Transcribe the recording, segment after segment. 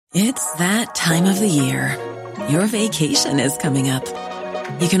It's that time of the year. Your vacation is coming up.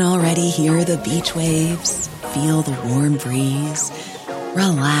 You can already hear the beach waves, feel the warm breeze,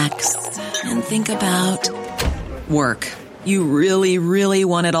 relax, and think about work. You really, really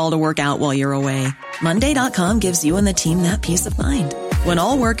want it all to work out while you're away. Monday.com gives you and the team that peace of mind. When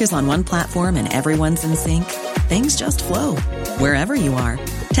all work is on one platform and everyone's in sync, things just flow. Wherever you are,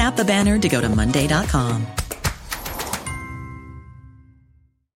 tap the banner to go to Monday.com.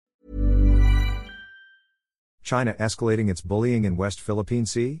 China escalating its bullying in West Philippine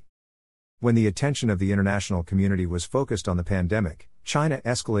Sea? When the attention of the international community was focused on the pandemic, China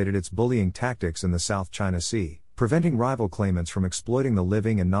escalated its bullying tactics in the South China Sea, preventing rival claimants from exploiting the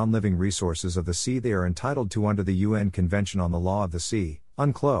living and non-living resources of the sea they are entitled to under the UN Convention on the Law of the Sea,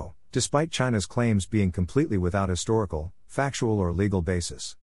 UNCLOS, despite China's claims being completely without historical, factual or legal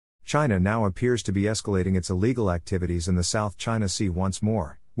basis. China now appears to be escalating its illegal activities in the South China Sea once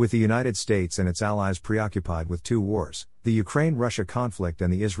more, with the United States and its allies preoccupied with two wars, the Ukraine-Russia conflict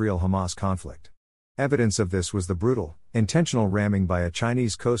and the Israel-Hamas conflict. Evidence of this was the brutal, intentional ramming by a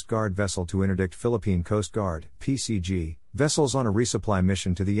Chinese Coast Guard vessel to interdict Philippine Coast Guard, PCG, vessels on a resupply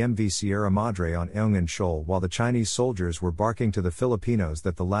mission to the MV Sierra Madre on Eungan Shoal while the Chinese soldiers were barking to the Filipinos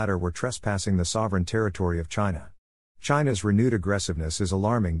that the latter were trespassing the sovereign territory of China. China's renewed aggressiveness is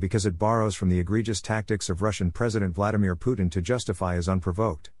alarming because it borrows from the egregious tactics of Russian President Vladimir Putin to justify his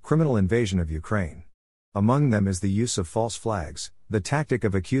unprovoked, criminal invasion of Ukraine. Among them is the use of false flags, the tactic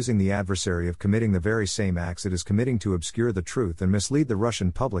of accusing the adversary of committing the very same acts it is committing to obscure the truth and mislead the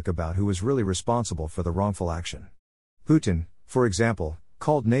Russian public about who is really responsible for the wrongful action. Putin, for example,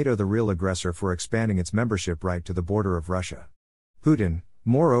 called NATO the real aggressor for expanding its membership right to the border of Russia. Putin,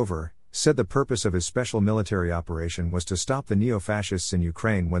 moreover, said the purpose of his special military operation was to stop the neo-fascists in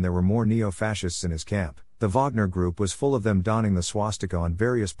Ukraine when there were more neo-fascists in his camp. The Wagner group was full of them donning the swastika on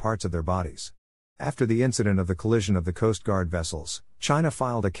various parts of their bodies. After the incident of the collision of the Coast Guard vessels, China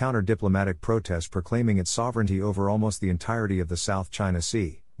filed a counter-diplomatic protest proclaiming its sovereignty over almost the entirety of the South China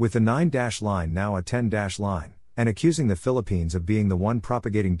Sea, with the 9-line now a 10-line, and accusing the Philippines of being the one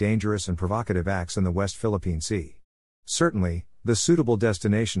propagating dangerous and provocative acts in the West Philippine Sea. Certainly, the suitable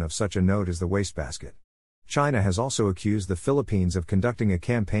destination of such a note is the wastebasket. China has also accused the Philippines of conducting a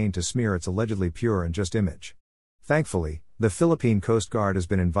campaign to smear its allegedly pure and just image. Thankfully, the Philippine Coast Guard has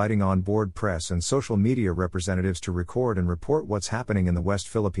been inviting on-board press and social media representatives to record and report what's happening in the West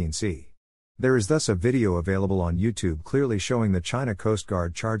Philippine Sea. There is thus a video available on YouTube clearly showing the China Coast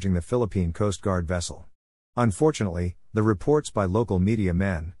Guard charging the Philippine Coast Guard vessel. Unfortunately, the reports by local media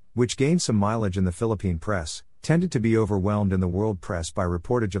men, which gained some mileage in the Philippine press, tended to be overwhelmed in the world press by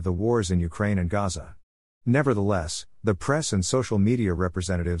reportage of the wars in Ukraine and Gaza. Nevertheless, the press and social media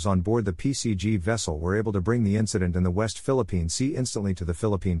representatives on board the PCG vessel were able to bring the incident in the West Philippine Sea instantly to the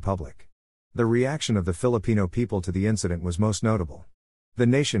Philippine public. The reaction of the Filipino people to the incident was most notable. The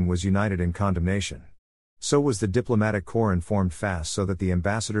nation was united in condemnation. So was the diplomatic corps informed fast so that the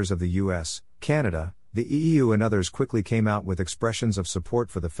ambassadors of the US, Canada, the EU and others quickly came out with expressions of support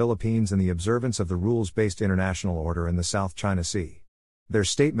for the Philippines and the observance of the rules-based international order in the South China Sea. Their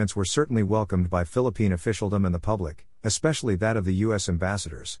statements were certainly welcomed by Philippine officialdom and the public, especially that of the U.S.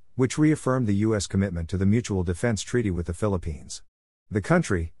 ambassadors, which reaffirmed the U.S. commitment to the Mutual Defense Treaty with the Philippines. The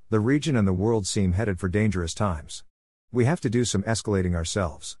country, the region and the world seem headed for dangerous times. We have to do some escalating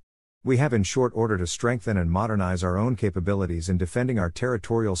ourselves. We have in short order to strengthen and modernize our own capabilities in defending our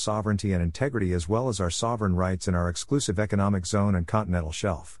territorial sovereignty and integrity as well as our sovereign rights in our exclusive economic zone and continental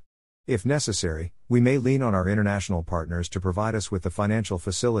shelf. If necessary, we may lean on our international partners to provide us with the financial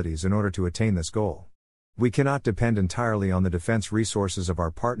facilities in order to attain this goal. We cannot depend entirely on the defense resources of our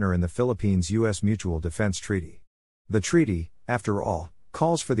partner in the Philippines-U.S. Mutual Defense Treaty. The treaty, after all,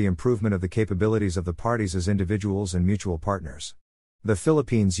 calls for the improvement of the capabilities of the parties as individuals and mutual partners. The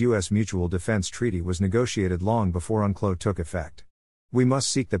Philippines-U.S. Mutual Defense Treaty was negotiated long before UNCLOS took effect. We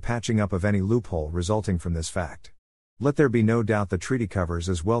must seek the patching up of any loophole resulting from this fact. Let there be no doubt the treaty covers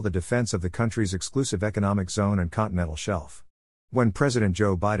as well the defense of the country's exclusive economic zone and continental shelf. When President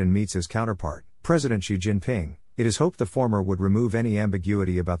Joe Biden meets his counterpart, President Xi Jinping, it is hoped the former would remove any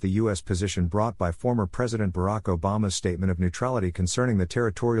ambiguity about the U.S. position brought by former President Barack Obama's statement of neutrality concerning the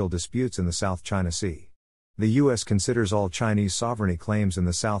territorial disputes in the South China Sea. The U.S. considers all Chinese sovereignty claims in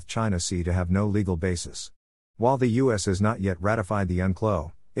the South China Sea to have no legal basis. While the U.S. has not yet ratified the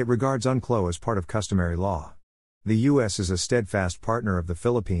UNCLOS, it regards UNCLOS as part of customary law. The U.S. is a steadfast partner of the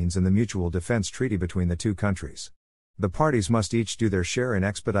Philippines in the Mutual Defense Treaty between the two countries. The parties must each do their share in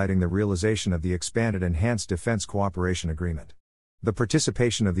expediting the realization of the expanded Enhanced Defense Cooperation Agreement. The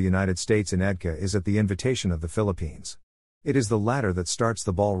participation of the United States in EDCA is at the invitation of the Philippines. It is the latter that starts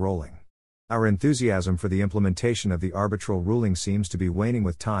the ball rolling. Our enthusiasm for the implementation of the arbitral ruling seems to be waning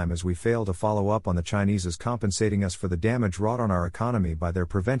with time as we fail to follow up on the Chinese's compensating us for the damage wrought on our economy by their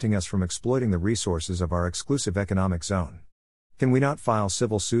preventing us from exploiting the resources of our exclusive economic zone. Can we not file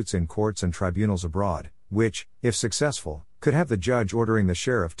civil suits in courts and tribunals abroad, which, if successful, could have the judge ordering the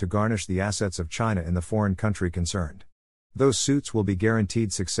sheriff to garnish the assets of China in the foreign country concerned? Those suits will be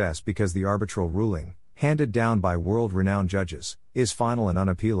guaranteed success because the arbitral ruling, handed down by world-renowned judges, is final and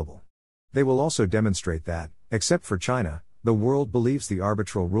unappealable. They will also demonstrate that, except for China, the world believes the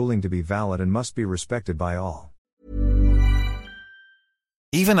arbitral ruling to be valid and must be respected by all.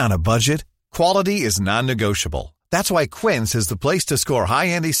 Even on a budget, quality is non-negotiable. That's why Quince is the place to score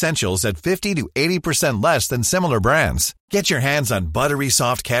high-end essentials at 50 to 80% less than similar brands. Get your hands on buttery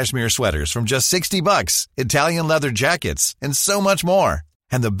soft cashmere sweaters from just $60, Italian leather jackets, and so much more.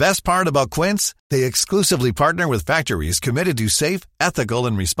 And the best part about Quince, they exclusively partner with factories committed to safe, ethical,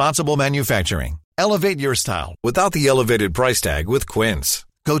 and responsible manufacturing. Elevate your style without the elevated price tag with Quince.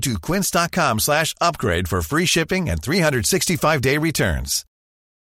 Go to quince.com/upgrade for free shipping and 365-day returns.